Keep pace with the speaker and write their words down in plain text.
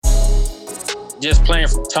just playing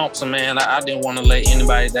for Thompson, man, I didn't want to let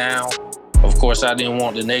anybody down. Of course, I didn't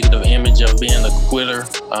want the negative image of being a quitter.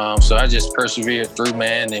 So I just persevered through,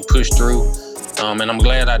 man, and pushed through. And I'm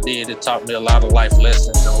glad I did. It taught me a lot of life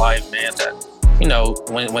lessons in life, man, that, you know,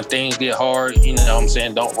 when things get hard, you know what I'm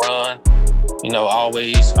saying, don't run. You know,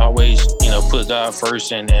 always, you know, put God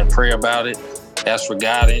first and pray about it. Ask for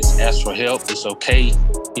guidance, ask for help. It's okay,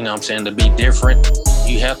 you know what I'm saying, to be different.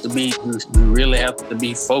 You really have to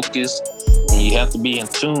be focused, and you have to be in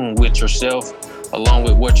tune with yourself along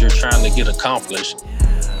with what you're trying to get accomplished.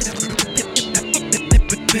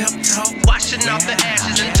 Washing off the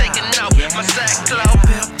ashes and taking off my sackcloth.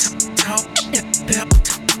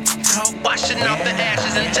 Washing off the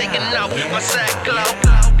ashes and taking off my sackcloth.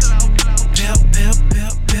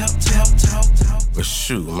 Well,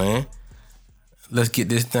 shoot, man. Let's get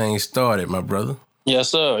this thing started, my brother. Yes,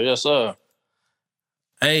 sir. Yes, sir.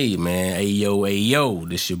 Hey, man. Hey, yo.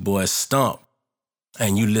 This your boy Stump.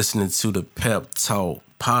 And you listening to the Pep Talk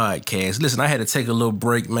podcast. Listen, I had to take a little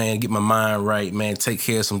break, man, get my mind right, man, take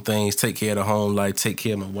care of some things, take care of the home life, take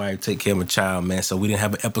care of my wife, take care of my child, man. So we didn't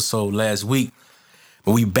have an episode last week,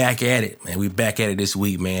 but we back at it, man. We back at it this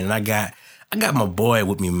week, man. And I got my boy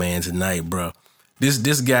with me, man, tonight, bro.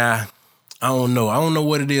 This guy, I don't know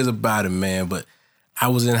what it is about him, man, but I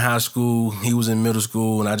was in high school, he was in middle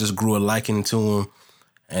school, and I just grew a liking to him,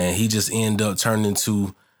 and he just ended up turning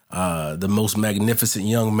into the most magnificent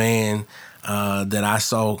young man that I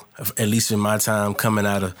saw, at least in my time, coming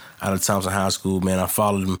out of Thompson High School, man. I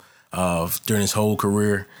followed him during his whole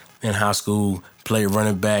career in high school, played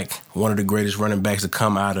running back, one of the greatest running backs to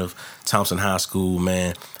come out of Thompson High School,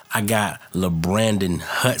 man. I got LaBrandon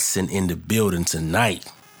Hudson in the building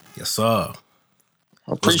tonight. Yes, sir.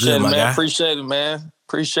 Appreciate it, man. Appreciate it, man.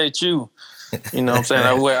 Appreciate you. You know what I'm saying?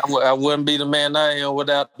 I wouldn't be the man I am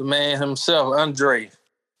without the man himself, Andre.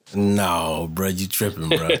 No, bro, you tripping,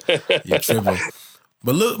 bro. You tripping.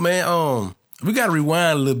 But look, man, we got to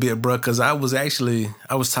rewind a little bit, bro, because I was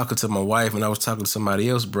talking to my wife and I was talking to somebody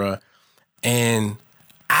else, bro, and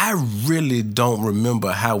I really don't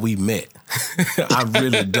remember how we met. I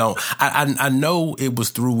really don't. I know it was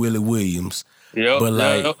through Willie Williams,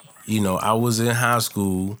 but you know, I was in high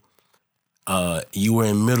school, you were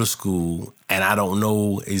in middle school, and I don't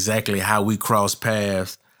know exactly how we crossed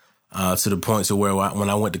paths. To the point to where when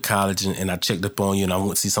I went to college and I checked up on you and I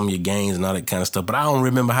went to see some of your games and all that kind of stuff. But I don't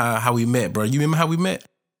remember how we met, bro. You remember how we met?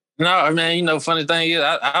 No, man, you know, funny thing is,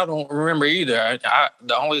 I don't remember either.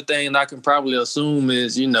 The only thing I can probably assume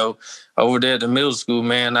is, you know, over there at the middle school,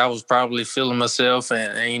 man, I was probably feeling myself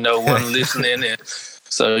and you know, wasn't listening. And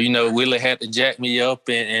so, you know, Willie had to jack me up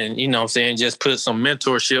and you know what I'm saying, just put some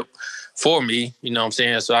mentorship for me, you know what I'm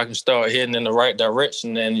saying, so I can start heading in the right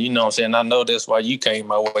direction. And, you know what I'm saying, I know that's why you came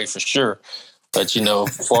my way for sure. But, you know,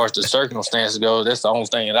 as far as the circumstances go, that's the only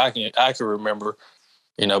thing that I can remember,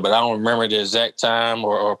 you know, but I don't remember the exact time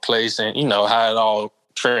or place and, you know, how it all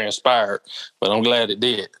transpired. But I'm glad it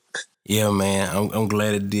did. Yeah, man, I'm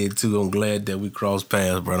glad it did too. I'm glad that we crossed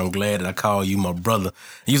paths, bro. I'm glad that I call you my brother.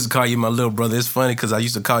 I used to call you my little brother. It's funny because I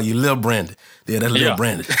used to call you Lil Brandon. Yeah, that's Lil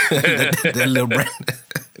Brandon. that Lil Brandon.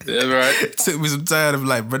 That's right. It took me some time to be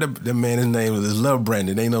like, bro, that man, his name was Lil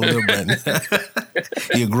Brandon. Ain't no Lil Brandon.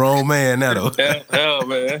 He a grown man now, though. Hell,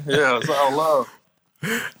 man. Yeah, it's all love.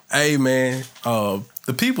 Hey, man,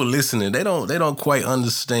 the people listening, they don't quite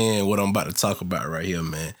understand what I'm about to talk about right here,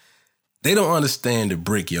 man. They don't understand the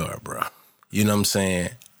Brickyard, bro. You know what I'm saying?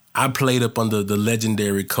 I played up under the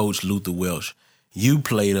legendary coach Luther Welch. You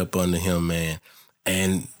played up under him, man.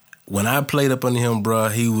 And when I played up under him, bro,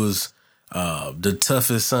 he was the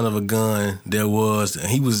toughest son of a gun there was. And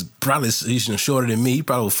he was probably shorter than me. He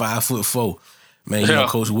probably was 5'4". Man, you know,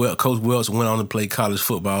 Coach Welch went on to play college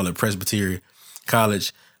football at Presbyterian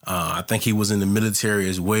College. I think he was in the military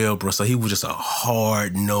as well, bro. So he was just a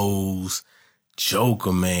hard-nosed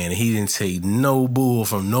joker, man. He didn't take no bull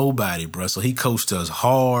from nobody, bro. So he coached us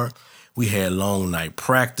hard. We had long night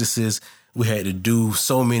practices. We had to do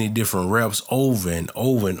so many different reps over and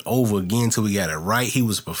over and over again until we got it right. He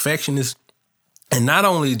was a perfectionist. And not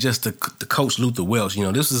only just the coach Luther Welch, you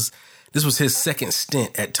know, this was his second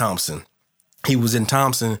stint at Thompson. He was in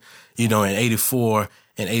Thompson, you know, in 84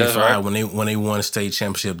 and 85 right. when they won a state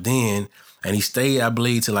championship then. And he stayed, I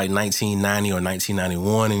believe, to like 1990 or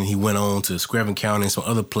 1991, and he went on to Screven County and some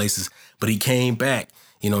other places. But he came back,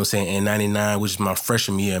 you know what I'm saying, in 99, which is my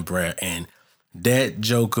freshman year, bro. And that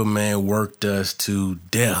joker, man, worked us to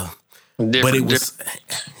death. But it was,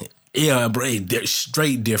 yeah, bro,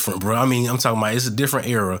 straight different, bro. I mean, I'm talking about it's a different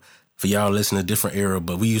era. For y'all listening, a different era.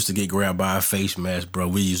 But we used to get grabbed by a face mask, bro.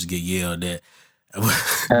 We used to get yelled at.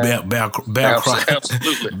 Absolutely.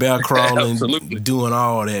 bear crawling, Absolutely. doing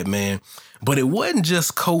all that, man. But it wasn't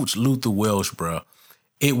just Coach Luther Welsh, bro.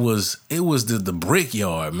 It was the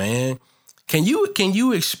Brickyard, man. Can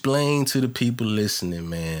you explain to the people listening,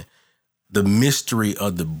 man, the mystery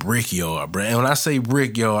of the Brickyard, bro? And when I say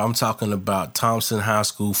Brickyard, I'm talking about Thompson High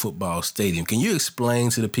School football stadium. Can you explain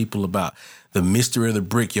to the people about the mystery of the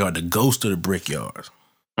Brickyard, the ghost of the Brickyard?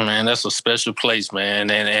 Man, that's a special place, man.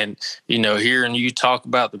 And hearing you talk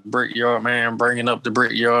about the Brickyard, man, bringing up the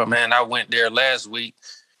Brickyard, man, I went there last week,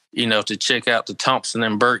 to check out the Thompson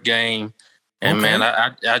and Burt game. And, okay,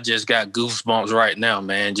 man, I just got goosebumps right now,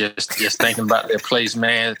 man, just thinking about that place,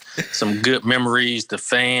 man. Some good memories, the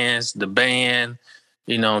fans, the band,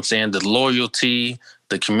 the loyalty,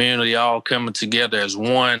 the community all coming together as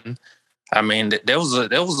one. I mean, there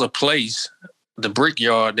was a place, the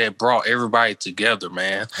Brickyard, that brought everybody together,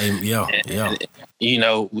 man. Yeah. You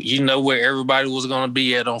know where everybody was going to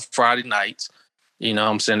be at on Friday nights.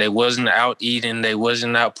 They wasn't out eating. They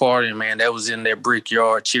wasn't out partying, man. That was in their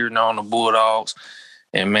Brickyard cheering on the Bulldogs.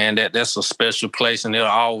 And, man, that's a special place, and it'll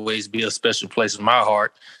always be a special place in my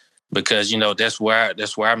heart because, that's where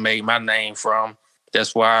I made my name from.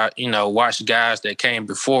 That's why, watch guys that came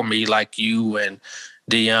before me like you and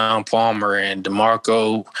Deion Palmer and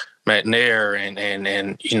DeMarco McNair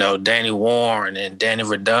and Danny Warren and Danny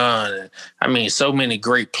Verdun. I mean, so many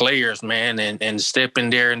great players, man, and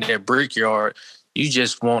stepping there in that Brickyard, you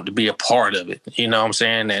just want to be a part of it. You know what I'm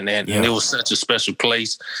saying? And it was such a special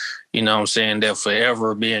place, that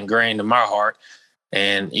forever be ingrained in my heart.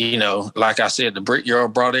 And, like I said, the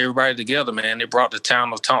Brickyard brought everybody together, man. It brought the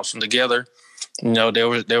town of Thompson together.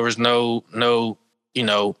 There was no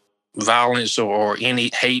violence or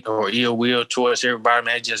any hate or ill will towards everybody,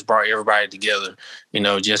 man. It just brought everybody together,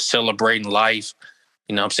 just celebrating life,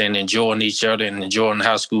 enjoying each other and enjoying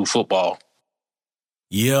high school football.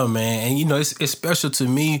 Yeah, man. And, it's special to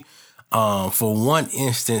me. For one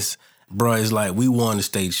instance, bro, it's like we won the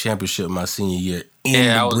state championship my senior year in the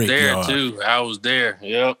I was Brickyard. there, too. I was there.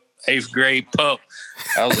 Yep. 8th grade pup.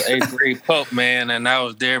 I was an 8th grade pup, man, and I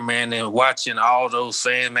was there, man, and watching all those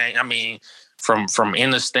fans, man. I mean, from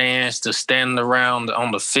in the stands to standing around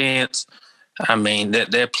on the fence. I mean,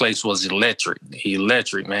 that place was electric,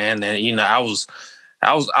 man. And,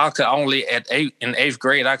 I could only in 8th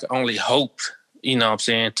grade, I could only hope,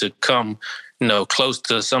 to come, close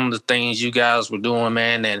to some of the things you guys were doing,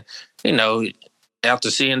 man. And,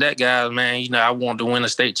 after seeing that, guys, man, I wanted to win a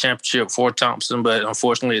state championship for Thompson, but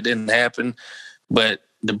unfortunately it didn't happen. But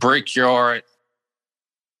the Brickyard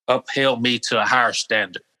upheld me to a higher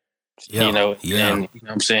standard. Yeah. And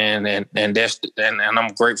what I'm saying, and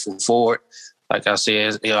I'm grateful for it. Like I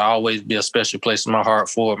said, it'll always be a special place in my heart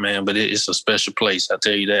for it, man. But it's a special place, I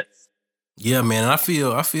tell you that. Yeah, man. I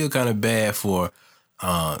feel kind of bad for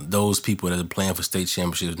those people that are playing for state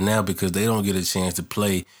championships now because they don't get a chance to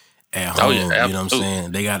play at home. You know what I'm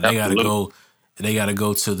saying? They got to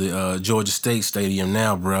go to the Georgia State Stadium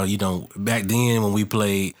now, bro. Back then when we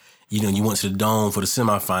played, you went to the Dome for the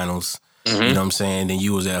semifinals. Mm-hmm. You know what I'm saying? Then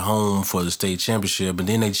you was at home for the state championship, and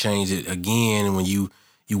then they changed it again when you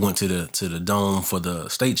went to the Dome for the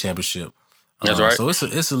state championship. That's right. So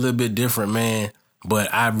it's a little bit different, man.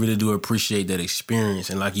 But I really do appreciate that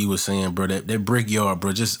experience, and like you were saying, bro, that Brickyard,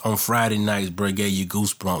 bro, just on Friday nights, bro, gave you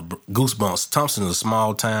goosebumps. Thompson is a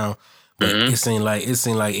small town, but it seemed like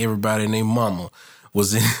everybody and their mama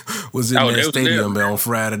was in that stadium, bro, on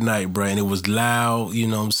Friday night, bro, and it was loud. You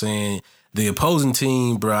know what I'm saying? The opposing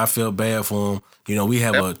team, bro, I felt bad for them. We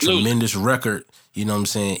have a tremendous record, you know what I'm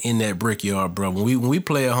saying, in that Brickyard, bro. When we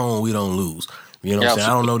play at home, we don't lose. You know what I'm saying?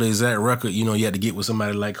 I don't know the exact record. You had to get with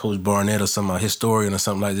somebody like Coach Barnett or some historian or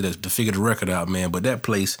something like that to figure the record out, man. But that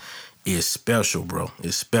place is special, bro.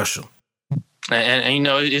 It's special. And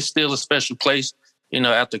it's still a special place.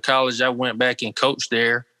 After college, I went back and coached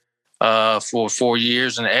there for 4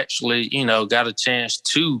 years and actually, got a chance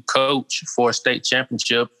to coach for a state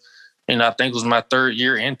championship. I think it was my 3rd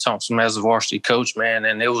year in Thompson as a varsity coach, man.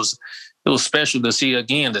 And it was special to see,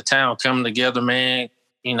 again, the town coming together, man.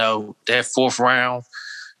 That 4th round,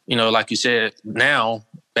 like you said, now,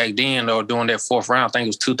 back then, or during that 4th round, I think it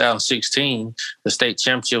was 2016, the state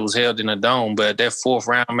championship was held in a dome. But that 4th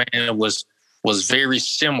round, man, was very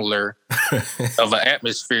similar of an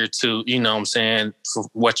atmosphere to, for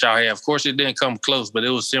what y'all have. Of course, it didn't come close, but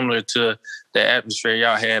it was similar to the atmosphere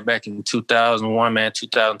y'all had back in 2001, man,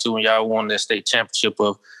 2002, when y'all won that state championship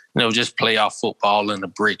of, just playoff football in the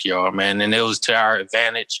Brickyard, man. And it was to our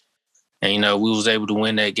advantage. And, we was able to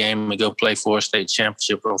win that game and go play for a state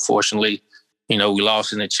championship. Unfortunately, we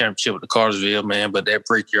lost in the championship with the Cartersville, man. But that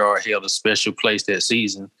Brickyard held a special place that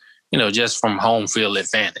season. just from home field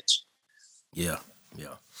advantage. Yeah,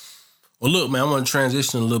 yeah. Well, look, man, I want to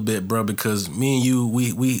transition a little bit, bro, because me and you,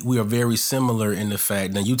 we are very similar in the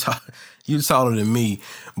fact that you taller than me,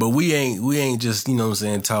 but we ain't just, you know what I'm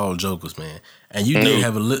saying, tall jokers, man. And you did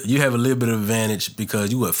have a little bit of advantage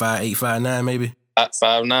because you what, 5'8", 5'9", maybe?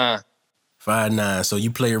 5'9". 5'9". So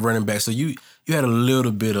you play a running back. So you had a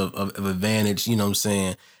little bit of advantage, you know what I'm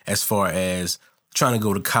saying, as far as trying to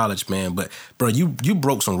go to college, man. But bro, you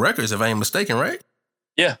broke some records, if I ain't mistaken, right?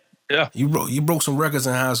 Yeah. Yeah. You broke some records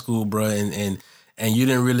in high school, bro, and you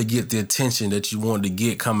didn't really get the attention that you wanted to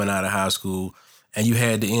get coming out of high school, and you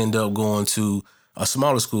had to end up going to a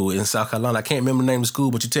smaller school in South Carolina. I can't remember the name of the school,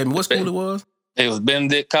 but you tell me what school it was? It was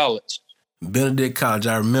Benedict College. Benedict College.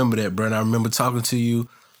 I remember that, bro. And I remember talking to you,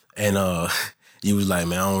 and you was like,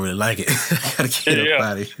 man, I don't really like it. I gotta get up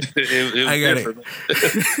out of here. I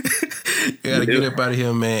gotta get up out of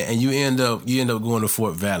here, man. And you end up going to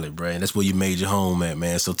Fort Valley, bro. And that's where you made your home at,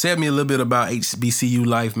 man. So tell me a little bit about HBCU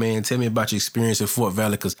life, man. Tell me about your experience at Fort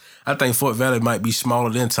Valley, because I think Fort Valley might be smaller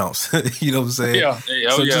than Thompson. You know what I'm saying? Yeah.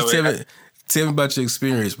 So just tell me about your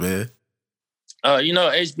experience, man.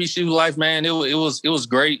 HBCU life, man, it was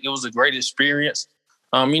great. It was a great experience.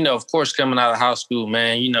 Of course, coming out of high school,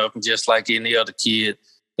 man, just like any other kid,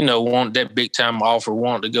 want that big time offer,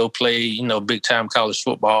 want to go play, big time college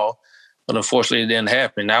football. But unfortunately, it didn't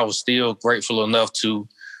happen. I was still grateful enough to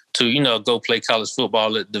go play college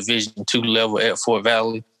football at Division II level at Fort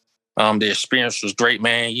Valley. The experience was great,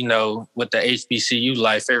 man. With the HBCU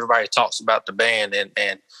life, everybody talks about the band,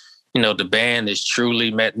 and the band is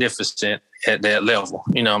truly magnificent at that level.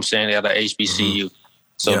 You know what I'm saying, at a HBCU. Mm-hmm.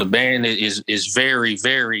 So the band is very,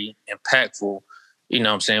 very impactful, you know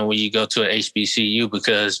what I'm saying, when you go to an HBCU,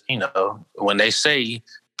 because, when they say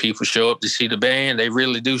people show up to see the band, they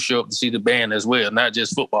really do show up to see the band as well, not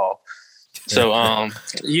just football. So, the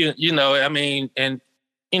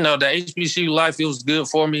HBCU life, it was good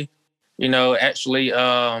for me. Actually,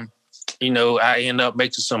 I end up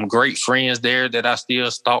making some great friends there that I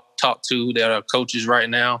still talk to that are coaches right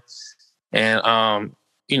now. And,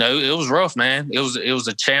 it was rough, man. It was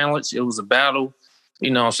a challenge. It was a battle,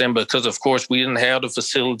 you know what I'm saying? Because, of course, we didn't have the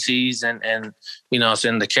facilities and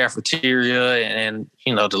the cafeteria and,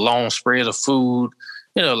 the long spread of food,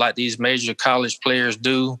 like these major college players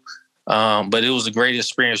do. But it was a great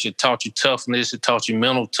experience. It taught you toughness. It taught you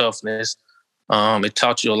mental toughness. It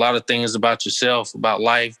taught you a lot of things about yourself, about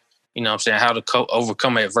life, how to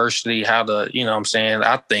overcome adversity, how to,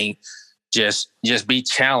 I think, just be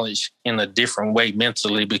challenged in a different way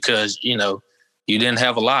mentally, because, you didn't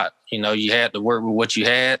have a lot. You had to work with what you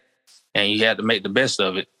had, and you had to make the best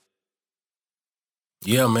of it.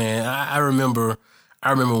 Yeah, man. I remember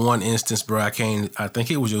one instance, bro. I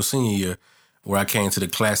think it was your senior year, where I came to the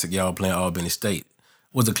Classic y'all playing Albany State.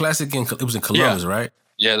 Was the Classic it was in Columbus, right?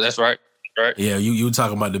 Yeah, that's right. Right. Yeah, you were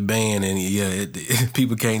talking about the band, and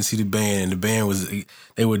people came to see the band, and the band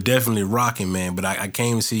they were definitely rocking, man. But I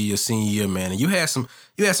came to see your senior year, man, and you had some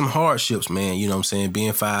hardships, man. You know what I'm saying,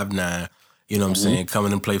 being 5'9", you know what I'm saying,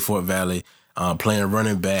 coming and play Fort Valley, playing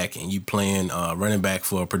running back, and you playing running back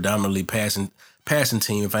for a predominantly passing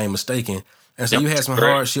team, if I ain't mistaken. And so you had some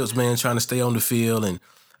hardships, man, trying to stay on the field and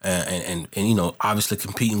obviously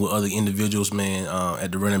competing with other individuals, man,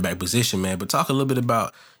 at the running back position, man. But talk a little bit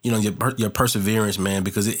about, your perseverance, man,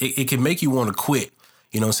 because it can make you want to quit.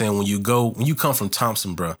 You know what I'm saying? When you come from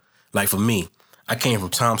Thompson, bro. Like for me, I came from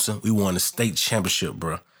Thompson. We won the state championship,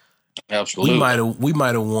 bro. Absolutely. We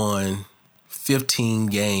might have won 15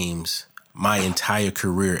 games my entire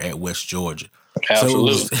career at West Georgia.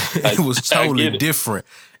 Absolutely. So it was totally different.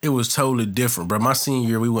 It was totally different, bro. My senior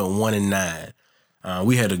year, we went 1-9.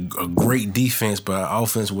 We had a great defense, but our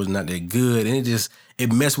offense was not that good, and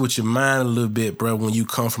it messed with your mind a little bit, bro. When you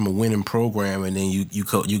come from a winning program and then you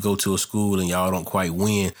go to a school and y'all don't quite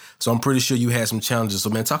win, so I'm pretty sure you had some challenges. So,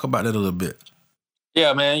 man, talk about that a little bit.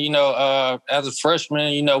 Yeah, man. As a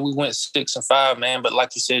freshman, we went 6-5, man. But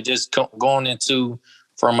like you said, just going into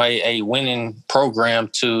from a winning program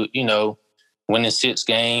to winning 6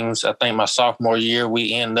 games. I think my sophomore year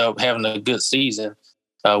we ended up having a good season.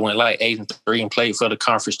 Went like 8-3 and played for the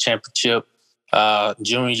conference championship.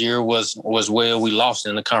 Junior year was well. We lost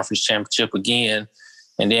in the conference championship again.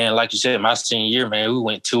 And then, like you said, my senior year, man, we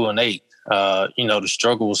went 2-8. The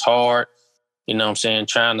struggle was hard. You know what I'm saying?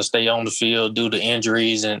 Trying to stay on the field due to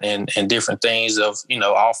injuries and different things of,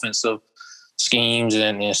 offensive schemes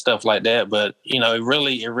and stuff like that. But, it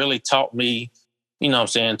really taught me, you know what I'm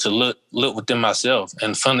saying, to look within myself.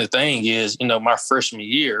 And the funny thing is, my freshman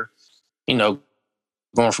year,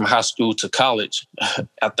 going from high school to college.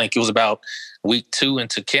 I think it was about week 2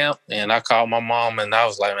 into camp, and I called my mom, and I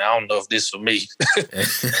was like, man, I don't know if this is for me.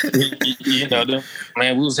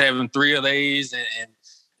 Man, we was having 3 of these, and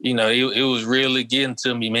it was really getting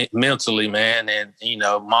to me mentally, man. And,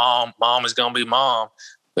 mom is going to be mom.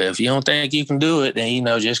 But if you don't think you can do it, then,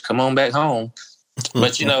 just come on back home.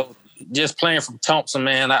 But, just playing from Thompson,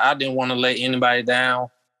 man, I didn't want to let anybody down.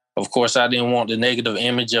 Of course, I didn't want the negative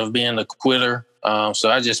image of being a quitter. So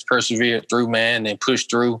I just persevered through, man, and pushed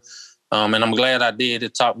through. And I'm glad I did.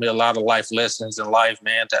 It taught me a lot of life lessons in life,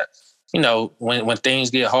 man, that, when things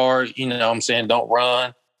get hard, don't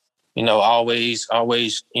run. Always,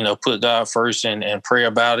 put God first and pray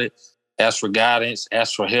about it. Ask for guidance,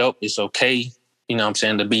 ask for help. It's okay,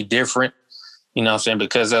 to be different.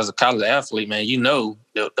 Because as a college athlete, man,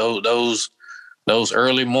 those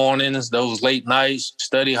early mornings, those late nights,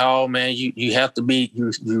 study hall, man, you have to be,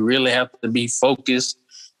 you really have to be focused,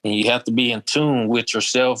 and you have to be in tune with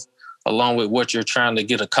yourself along with what you're trying to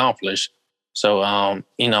get accomplished. So,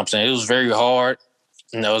 it was very hard.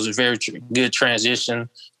 It was a very good transition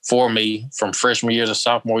for me from freshman year to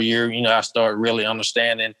sophomore year. I started really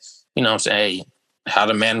understanding, hey, how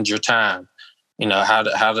to manage your time, how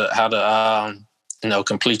to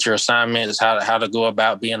complete your assignments, how to go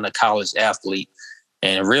about being a college athlete.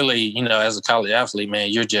 And really, as a college athlete, man,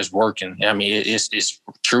 you're just working. I mean, it's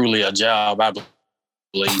truly a job, I believe.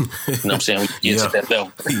 When you get to that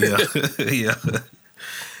level. Yeah.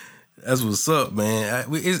 That's what's up, man.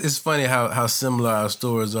 It's funny how similar our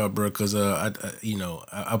stories are, bro. Because I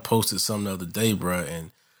posted something the other day, bro, and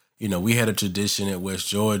we had a tradition at West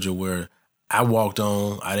Georgia where I walked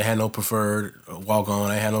on. I didn't have no preferred walk on.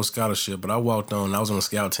 I had no scholarship, but I walked on. And I was on a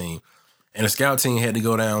scout team, and the scout team had to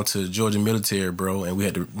go down to Georgia Military, bro, and we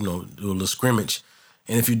had to do a little scrimmage.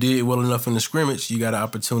 And if you did well enough in the scrimmage, you got an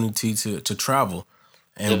opportunity to travel.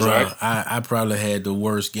 And That's bro, right. I probably had the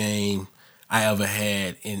worst game I ever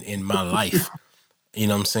had in my life. You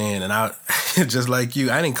know what I'm saying? And I, just like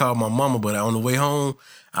you, I didn't call my mama, but on the way home,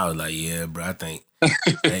 I was like, yeah, bro, I think,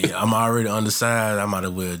 hey, I'm already undersized. I might as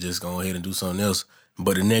well just go ahead and do something else.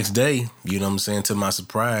 But the next day, you know what I'm saying, to my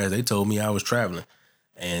surprise, they told me I was traveling.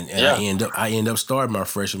 And Yeah. I end up starting my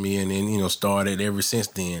freshman year and then, started ever since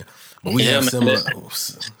then. But we have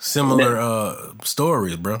similar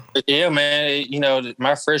stories, bro. Yeah, man.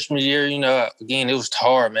 My freshman year, again, it was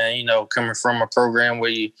hard, man. Coming from a program where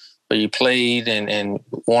you played and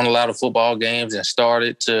won a lot of football games and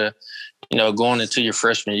started to, going into your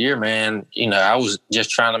freshman year, man. I was just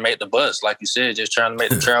trying to make the bus, like you said, just trying to make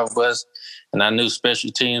the travel bus, and I knew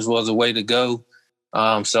special teams was the way to go.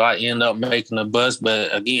 So I ended up making the bus,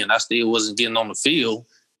 but again, I still wasn't getting on the field,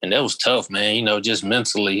 and that was tough, man. Just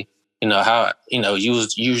mentally. How you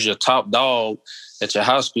was your top dog at your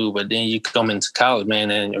high school, but then you come into college, man,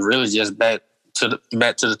 and really just back to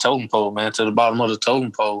the totem pole, man, to the bottom of the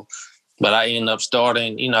totem pole. But I ended up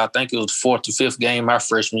starting, I think it was 4th to 5th game my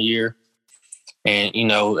freshman year, and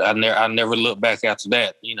I never looked back after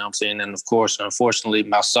that. You know what I'm saying? And of course, unfortunately,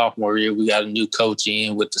 my sophomore year we got a new coach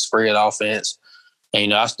in with the spread offense,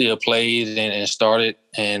 and I still played and started,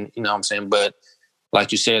 and you know what I'm saying, but.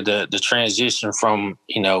 Like you said, the transition from,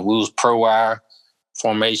 we was pro wire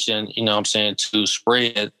formation, to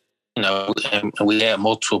spread, and we had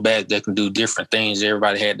multiple backs that can do different things.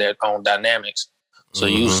 Everybody had their own dynamics. So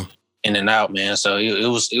you was in and out, man. So it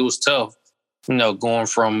was tough, going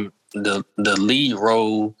from the lead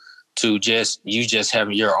role to just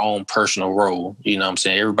having your own personal role. You know what I'm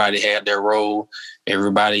saying? Everybody had their role.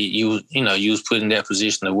 Everybody, you was put in that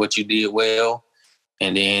position of what you did well.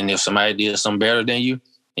 And then if somebody did something better than you,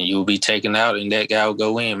 then you'll be taken out and that guy will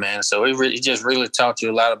go in, man. So it just really taught you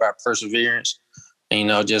a lot about perseverance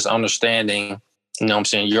and, just understanding,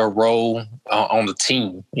 your role on the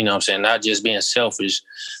team, not just being selfish,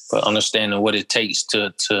 but understanding what it takes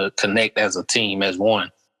to connect as a team, as one.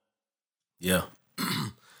 Yeah.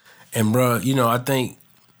 And, bro, I think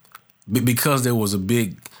because there was a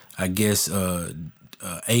big, I guess,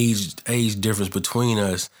 age difference between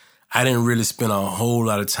us, I didn't really spend a whole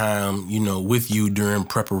lot of time, with you during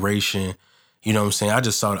preparation. You know what I'm saying? I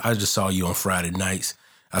just saw you on Friday nights.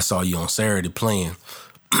 I saw you on Saturday playing.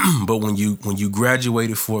 But when you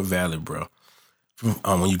graduated Fort Valley, bro,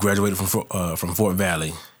 when you graduated from Fort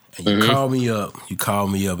Valley, and you called me up,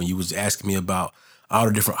 and you was asking me about all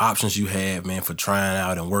the different options you had, man, for trying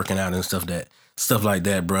out and working out and stuff like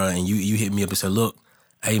that, bro. And you hit me up and said, look,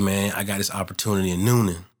 hey, man, I got this opportunity in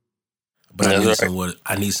Noonan. But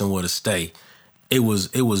I need somewhere to stay. It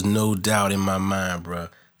was no doubt in my mind, bro,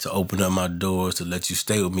 to open up my doors to let you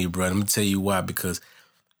stay with me, bro. Let me tell you why. Because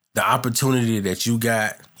the opportunity that you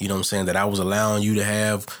got, you know what I'm saying, that I was allowing you to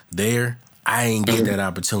have there, I ain't get that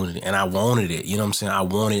opportunity. And I wanted it. You know what I'm saying? I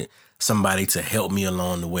wanted somebody to help me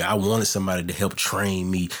along the way. I wanted somebody to help train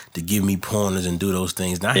me, to give me pointers and do those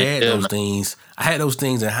things. And I had those things. I had those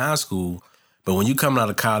things in high school. But when you come out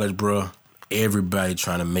of college, bro, everybody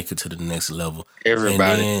trying to make it to the next level. Everybody.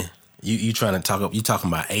 And then you trying to talk up, you talking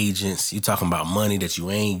about agents, you talking about money that you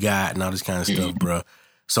ain't got and all this kind of stuff, bro.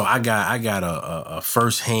 So I got a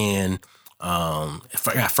firsthand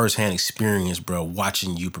experience, bro,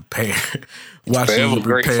 watching you prepare. Watching you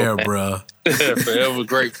prepare, bro. Forever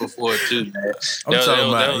grateful for it too, man.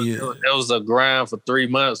 That was a grind for 3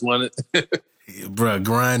 months, wasn't it? Bro,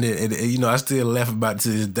 grinding. And, you know, I still laugh about it to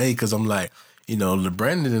this day because I'm like, you know,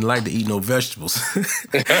 LaBrandon didn't like to eat no vegetables. So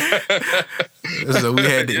we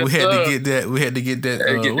had to get that. We had to get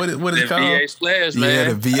that. What is it called? VA splash, man.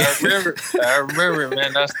 Yeah, the VA. I remember it,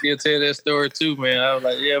 man. I still tell that story too, man. I was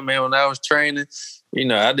like, yeah, man. When I was training, you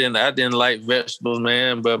know, I didn't like vegetables,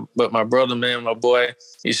 man. But my brother, man, my boy,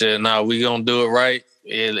 he said, "Nah, we gonna do it right.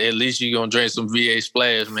 At least you gonna drink some VA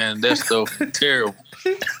splash, man. That stuff terrible,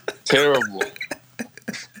 terrible."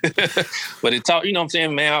 But it taught, you know what I'm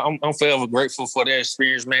saying, man, I'm forever grateful for that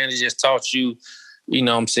experience, man. It just taught you, you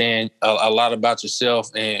know what I'm saying, a lot about yourself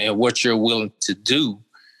and what you're willing to do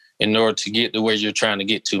in order to get to where you're trying to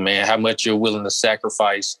get to, man. How much you're willing to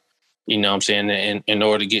sacrifice, you know what I'm saying, in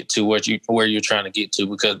order to get to where you're trying to get to.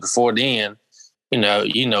 Because before then,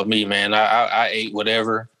 you know me, man, I ate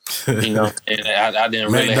whatever, you know, and I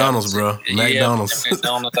didn't really McDonald's, bro. McDonald's.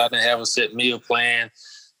 McDonald's. I didn't have a set meal plan.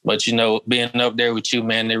 But, you know, being up there with you,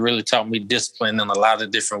 man, they really taught me discipline in a lot of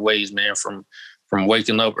different ways, man, from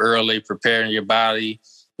waking up early, preparing your body,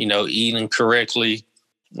 you know, eating correctly,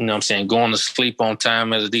 you know what I'm saying, going to sleep on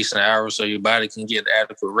time at a decent hour so your body can get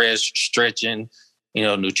adequate rest, stretching, you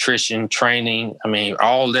know, nutrition, training. I mean,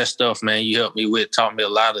 all that stuff, man, you helped me with, taught me a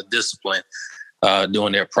lot of discipline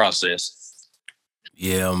during that process.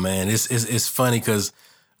 Yeah, man, it's funny because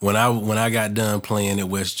when I got done playing at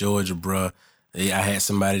West Georgia, bro, I had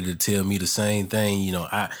somebody to tell me the same thing. You know,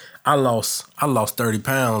 I lost 30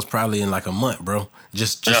 pounds probably in like a month, bro.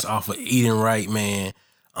 Just off of eating right, man,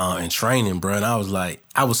 and training, bro. And I was like,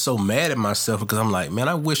 I was so mad at myself because I'm like, man,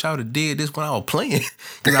 I wish I would have did this when I was playing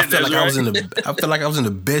because I felt like I was in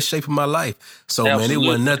the best shape of my life. So man, it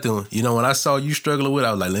wasn't nothing. You know, when I saw you struggling with it,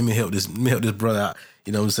 I was like, let me help this brother out.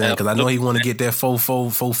 You know what I'm saying? Because I know he want to get that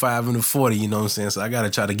 4.5 in the 40. You know what I'm saying? So I got to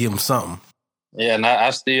try to give him something. Yeah, and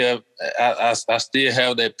I still have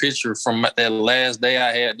that picture from that last day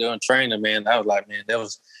I had doing training, man. I was like, man, that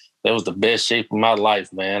was the best shape of my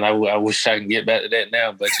life, man. I wish I could get back to that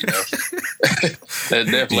now, but you know, that's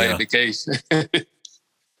definitely ain't the case.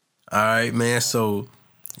 All right, man. So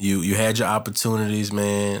you had your opportunities,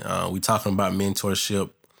 man. We talking about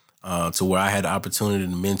mentorship to where I had the opportunity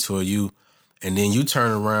to mentor you, and then you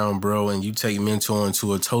turn around, bro, and you take mentoring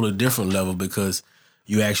to a totally different level because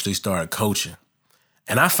you actually start coaching.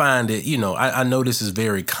 And I find it, you know, I know this is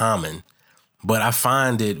very common, but I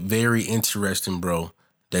find it very interesting, bro,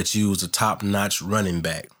 that you was a top-notch running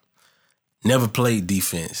back. Never played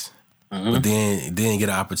defense, but then get an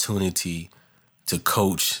opportunity to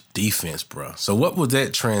coach defense, bro. So what was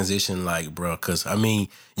that transition like, bro? Because, I mean,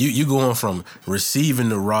 you going from receiving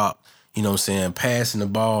the rock, you know what I'm saying, passing the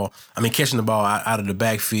ball, catching the ball out of the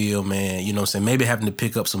backfield, man, you know what I'm saying, maybe having to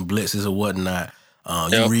pick up some blitzes or whatnot.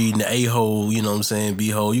 You reading the A-hole, you know what I'm saying,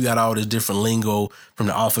 B-hole. You got all this different lingo from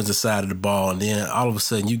the offensive side of the ball, and then all of a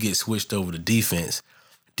sudden you get switched over to defense.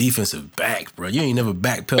 Defensive back, bro. You ain't never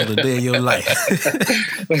backpedaled a day in your life.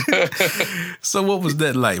 So what was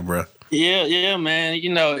that like, bro? Yeah, man.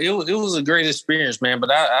 You know, it was a great experience, man.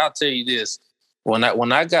 But I'll tell you this: when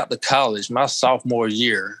I got to college, my sophomore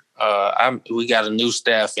year, we got a new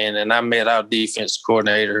staff in, and I met our defense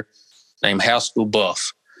coordinator named Haskell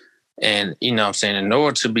Buff. And, you know what I'm saying, in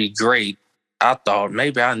order to be great, I thought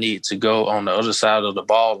maybe I need to go on the other side of the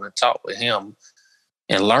ball and talk with him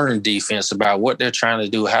and learn defense about what they're trying to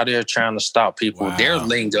do, how they're trying to stop people, their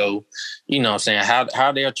lingo, you know what I'm saying,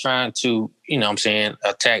 how they're trying to, you know what I'm saying,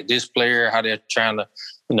 attack this player, how they're trying to,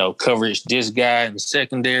 you know, coverage this guy in the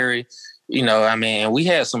secondary. You know, I mean, we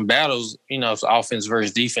had some battles, you know, offense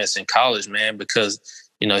versus defense in college, man, because,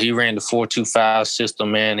 you know, he ran the 4-2-5 system,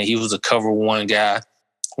 man, and he was a cover one guy.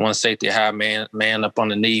 One safety high man up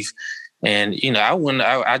underneath. And, you know,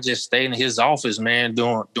 I just stayed in his office, man,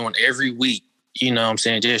 doing every week, you know what I'm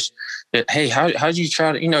saying? Just, hey, how do you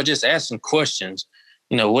try to, you know, just asking questions.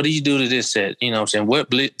 You know, what do you do to this set? You know what I'm saying? What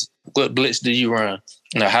blitz do you run?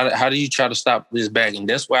 You know, how do you try to stop this back? And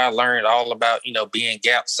that's why I learned all about, you know, being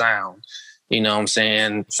gap sound. You know what I'm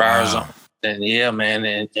saying? Fire zone. And yeah, man,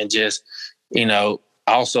 and just,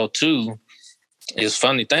 also too, his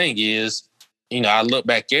funny thing is, I look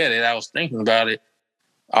back at it, I was thinking about it.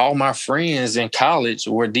 All my friends in college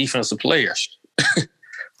were defensive players.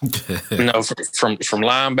 From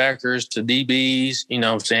linebackers to DBs, you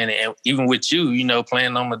know what I'm saying? And even with you,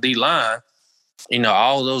 playing on the D line,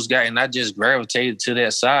 all those guys, and I just gravitated to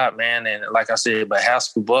that side, man. And like I said, but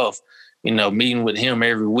Haskell Buff, meeting with him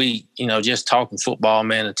every week, just talking football,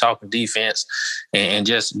 man, and talking defense, and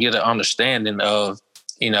just get an understanding of,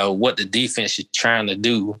 what the defense is trying to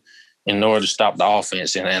do in order to stop the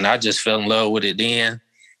offense. And I just fell in love with it then.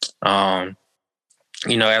 After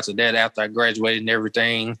that, after I graduated and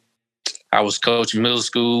everything, I was coaching middle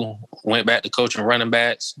school, went back to coaching running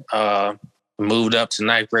backs, moved up to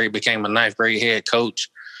ninth grade, became a ninth grade head coach.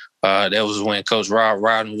 That was when Coach Rob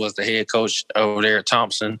Rodden was the head coach over there at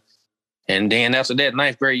Thompson. And then after that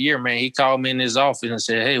ninth grade year, man, he called me in his office and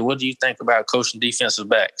said, "Hey, what do you think about coaching defensive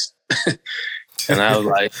backs?" And I was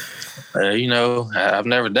like, I've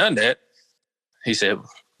never done that. He said,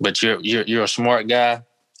 "But you're a smart guy.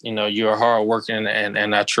 You're hard working,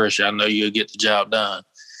 and I trust you. I know you'll get the job done."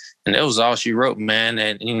 And that was all she wrote, man.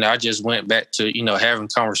 And, I just went back to, having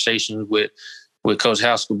conversations with Coach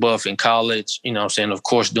Haskell Buff in college, I'm saying, of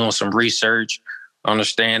course, doing some research,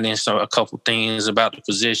 understanding a couple things about the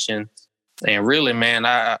position. And really, man,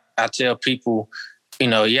 I tell people,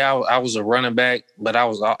 I was a running back, but I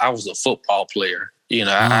was a football player.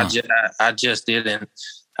 I just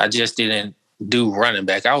didn't do running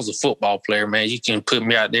back. I was a football player, man. You can put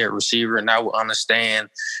me out there at receiver and I will understand,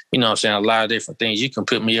 a lot of different things. You can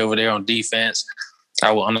put me over there on defense.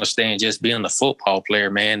 I will understand just being a football player,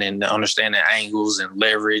 man, and understanding angles and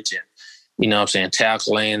leverage and,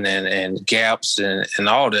 tackling and gaps and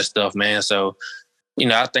all that stuff, man. So,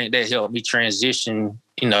 I think that helped me transition,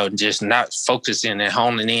 just not focusing and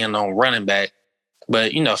honing in on running back,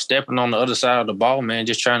 but, stepping on the other side of the ball, man,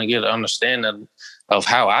 just trying to get an understanding of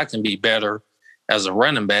how I can be better as a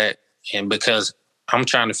running back, and because I'm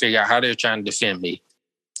trying to figure out how they're trying to defend me,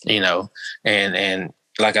 and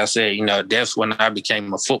like I said, that's when I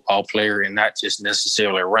became a football player and not just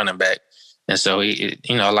necessarily a running back. And so,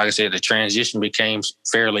 like I said, the transition became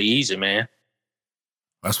fairly easy, man.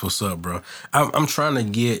 That's what's up, bro. I'm trying to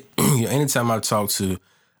get, anytime I talk to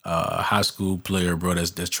a high school player, bro,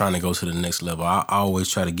 that's trying to go to the next level, I always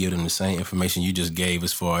try to give them the same information you just gave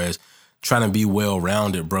as far as trying to be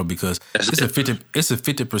well-rounded, bro, because it's a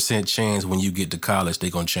 50% chance when you get to college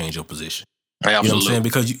they're gonna change your position. Absolutely. You know what I'm saying?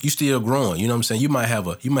 Because you still growing. You know what I'm saying? You might have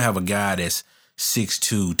a guy that's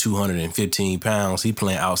 6'2", 215 pounds. He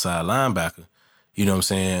playing outside linebacker. You know what I'm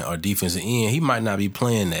saying? Or defensive end. He might not be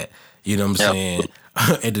playing that. You know what I'm saying?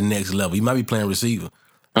 At the next level, he might be playing receiver.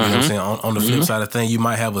 You know what I'm saying? On the flip side of things, you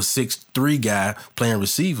might have a 6'3" guy playing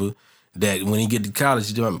receiver that when he get to college,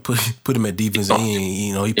 you don't put him at defensive end.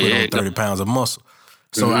 He put on 30 pounds of muscle.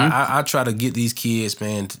 So I try to get these kids,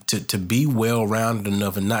 man, to be well-rounded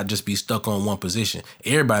enough and not just be stuck on one position.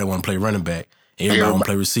 Everybody want to play running back. Everybody want to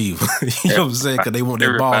play receiver. You know what I'm saying? Because they want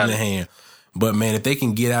their ball in their hand. But, man, if they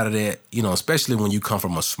can get out of that, especially when you come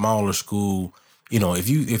from a smaller school, if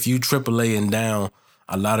you AAA and down,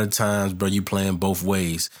 a lot of times, bro, you playing both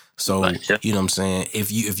ways. So, you know what I'm saying?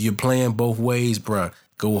 If you're playing both ways, bro,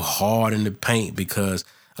 go hard in the paint, because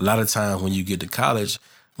a lot of times when you get to college,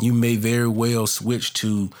 you may very well switch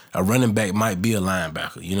to a running back might be a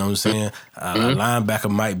linebacker. You know what I'm saying? A linebacker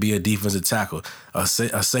might be a defensive tackle. A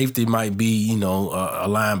safety might be, a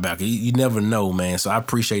linebacker. You never know, man. So I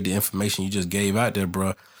appreciate the information you just gave out there,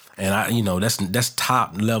 bro. And that's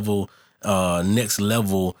top level, next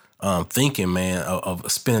level thinking, man,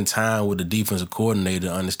 of spending time with the defensive coordinator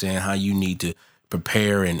to understand how you need to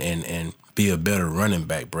prepare and be a better running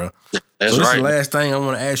back, bro. That's so this right. is the last thing I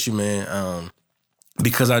want to ask you, man.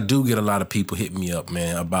 Because I do get a lot of people hitting me up,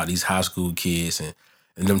 man, about these high school kids and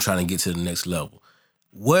them trying to get to the next level.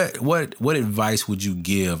 What advice would you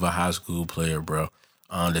give a high school player, bro,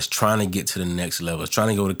 that's trying to get to the next level, trying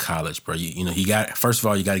to go to college, bro? First of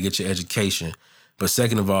all, you got to get your education. But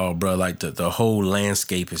second of all, bro, like the whole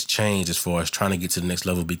landscape has changed as far as trying to get to the next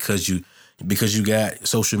level because you got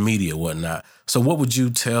social media and whatnot. So what would you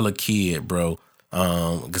tell a kid, bro,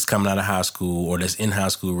 that's coming out of high school or that's in high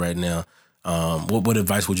school right now? What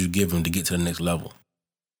advice would you give him to get to the next level?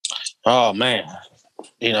 Oh man,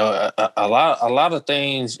 a lot of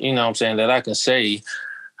things, what I'm saying, that I can say,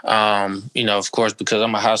 of course, because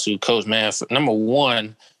I'm a high school coach, man. Number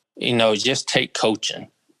one, just take coaching.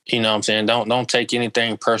 You know what I'm saying? Don't take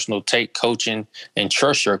anything personal. Take coaching and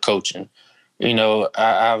trust your coaching.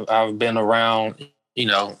 I've been around,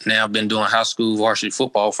 now I've been doing high school varsity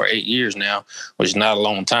football for 8 years now, which is not a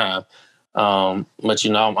long time. But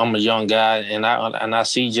I'm a young guy, and I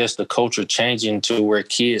see just the culture changing to where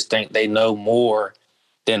kids think they know more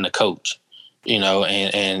than the coach. And what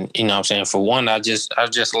I'm saying, for one, I just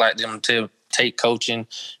like them to take coaching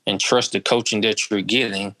and trust the coaching that you're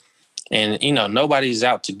getting. And nobody's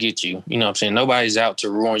out to get you. What I'm saying, nobody's out to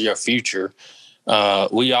ruin your future.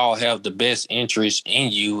 We all have the best interest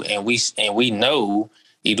in you, and we know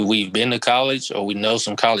either we've been to college or we know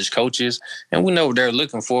some college coaches, and we know what they're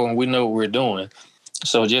looking for, and we know what we're doing.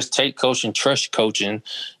 So just take coaching, trust coaching,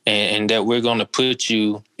 and that we're going to put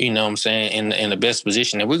you, what I'm saying, in the best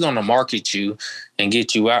position, and we're going to market you and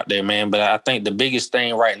get you out there, man. But I think the biggest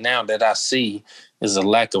thing right now that I see is a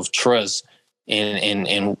lack of trust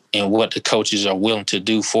in what the coaches are willing to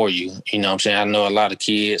do for you. What I'm saying? I know a lot of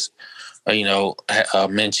kids,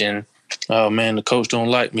 mention, oh man, the coach don't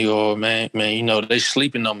like me, or man, they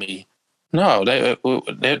sleeping on me. No,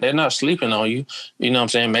 they're not sleeping on you. What I'm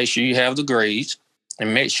saying? Make sure you have the grades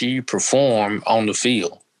and make sure you perform on the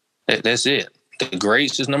field. That's it. The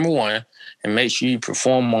grades is number one, and make sure you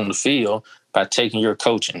perform on the field by taking your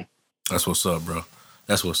coaching. That's what's up, bro.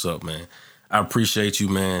 That's what's up, man. I appreciate you,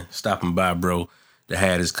 man, stopping by, bro, to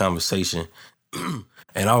have this conversation.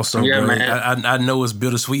 And also, bro, I know it's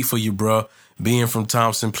bittersweet for you, bro, being from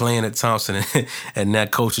Thompson, playing at Thompson, and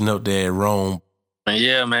not coaching up there at Rome.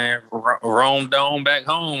 Yeah, man. Rome Dome back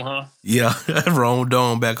home, huh? Yeah, Rome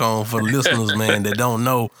Dome back home. For the listeners, man, that don't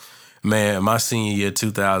know, man, my senior year,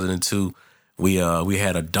 2002, we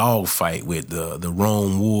had a dog fight with the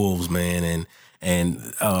Rome Wolves, man, and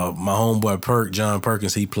my homeboy John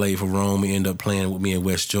Perkins, he played for Rome. He ended up playing with me in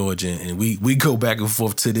West Georgia, and we go back and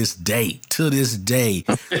forth to this day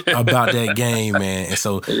about that game, man. And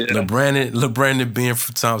so LaBrandon being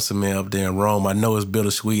from Thompson, man, up there in Rome, I know it's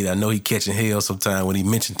bittersweet. I know he catching hell sometime when he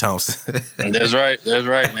mentioned Thompson. That's right,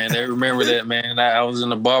 man. They remember that, man. I was in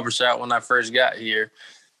the barbershop when I first got here.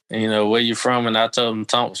 Where you from? And I told them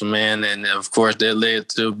Thompson, man. And of course, that led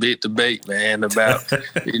to a big debate, man, about,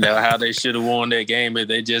 how they should have won that game if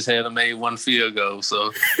they just had made one field goal.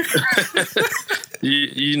 So,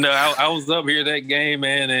 I was up here that game,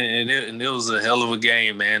 man, and it was a hell of a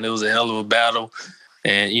game, man. It was a hell of a battle.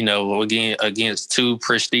 And, again, against two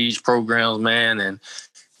prestige programs, man. And,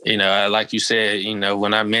 like you said,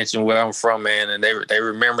 when I mentioned where I'm from, man, and they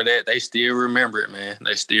remember that, they still remember it, man.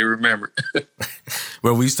 They still remember it.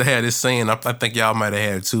 Well, we used to have this saying, I think y'all might have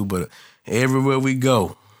had it too, but everywhere we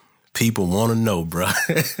go, people want to know, bro.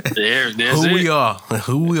 Who we are,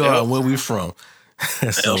 and where we from.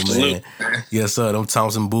 So, man, yes, sir, them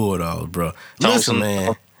Thompson Bulldogs, bro. Listen,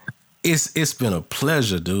 man, it's been a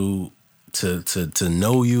pleasure, dude, to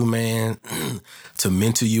know you, man, to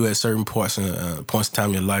mentor you at certain points in time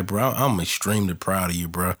in your life, bro. I'm extremely proud of you,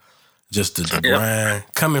 bro. Just the grind,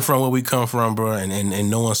 coming from where we come from, bro, and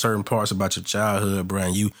knowing certain parts about your childhood, bro,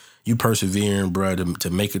 and you persevering, bro, to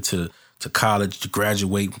make it to college, to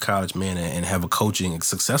graduate from college, man, and have a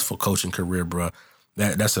successful coaching career, bro.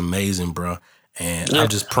 That's amazing, bro. And I'm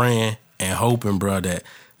just praying and hoping, bro, that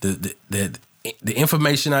the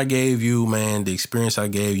information I gave you, man, the experience I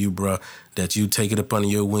gave you, bro, that you take it up under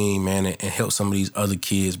your wing, man, and help some of these other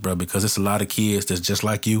kids, bro, because it's a lot of kids that's just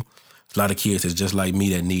like you. A lot of kids that's just like me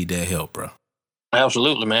that need that help, bro.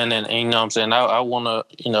 Absolutely, man. And what I'm saying, I want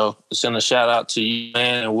to, send a shout out to you,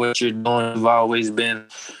 man, and what you're doing. You've always been,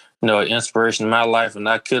 an inspiration in my life, and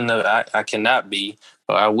I cannot be,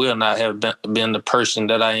 or I will not have been the person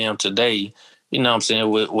that I am today. What I'm saying,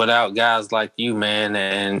 without guys like you, man.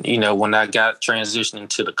 And, when I got transitioning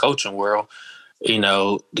to the coaching world,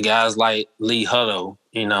 the guys like Lee Hutto,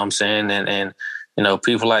 what I'm saying, and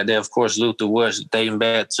people like that, of course, Luther Woods, dating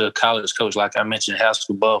back to a college coach, like I mentioned,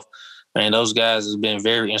 Haskell Buff. Man, those guys have been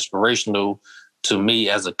very inspirational to me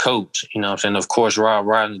as a coach. What I'm saying? Of course, Rob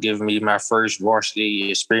Rodden giving me my first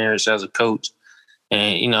varsity experience as a coach.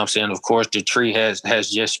 And, what I'm saying? Of course, the tree has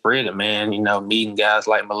just spread it, man. Meeting guys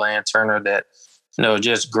like Milan Turner that,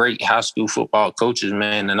 just great high school football coaches,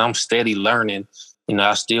 man. And I'm steady learning.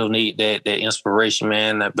 I still need that inspiration,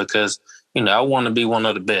 man, because I want to be one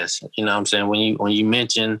of the best. What I'm saying? When you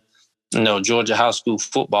mention, Georgia high school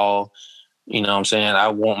football, what I'm saying? I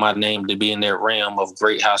want my name to be in that realm of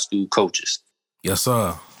great high school coaches. Yes,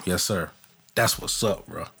 sir. Yes, sir. That's what's up,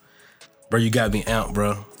 bro. Bro, you got me out,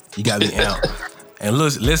 bro. You got me out. And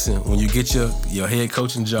listen, when you get your head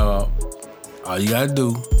coaching job, all you got to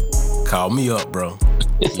do, call me up, bro.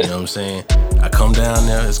 You know what I'm saying? I come down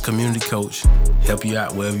there as community coach, help you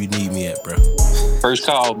out wherever you need me at, bro. First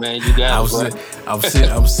call, man. You got it, bro.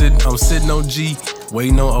 I'm sitting on G,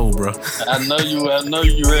 waiting on O, bro. I know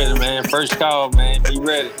you ready, man. First call, man. Be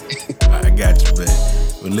ready. I got you, man.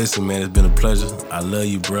 But listen, man, it's been a pleasure. I love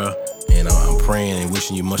you, bro. man. I'm praying and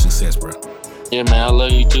wishing you much success, bro. Yeah, man, I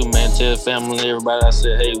love you too, man. Tell the family and everybody I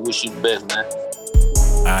said, hey, wish you the best, man.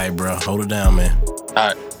 All right, bro. Hold it down, man.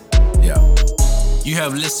 All right. Yeah. You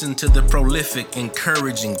have listened to the prolific,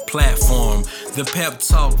 encouraging platform, the Pep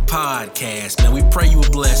Talk Podcast. Man, we pray you were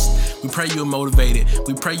blessed. We pray you were motivated.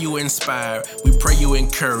 We pray you were inspired. We pray you were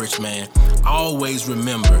encouraged, man. Always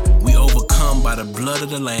remember, we overcome by the blood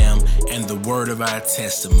of the Lamb and the word of our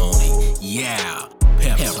testimony. Yeah,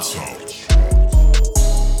 Pep Talk.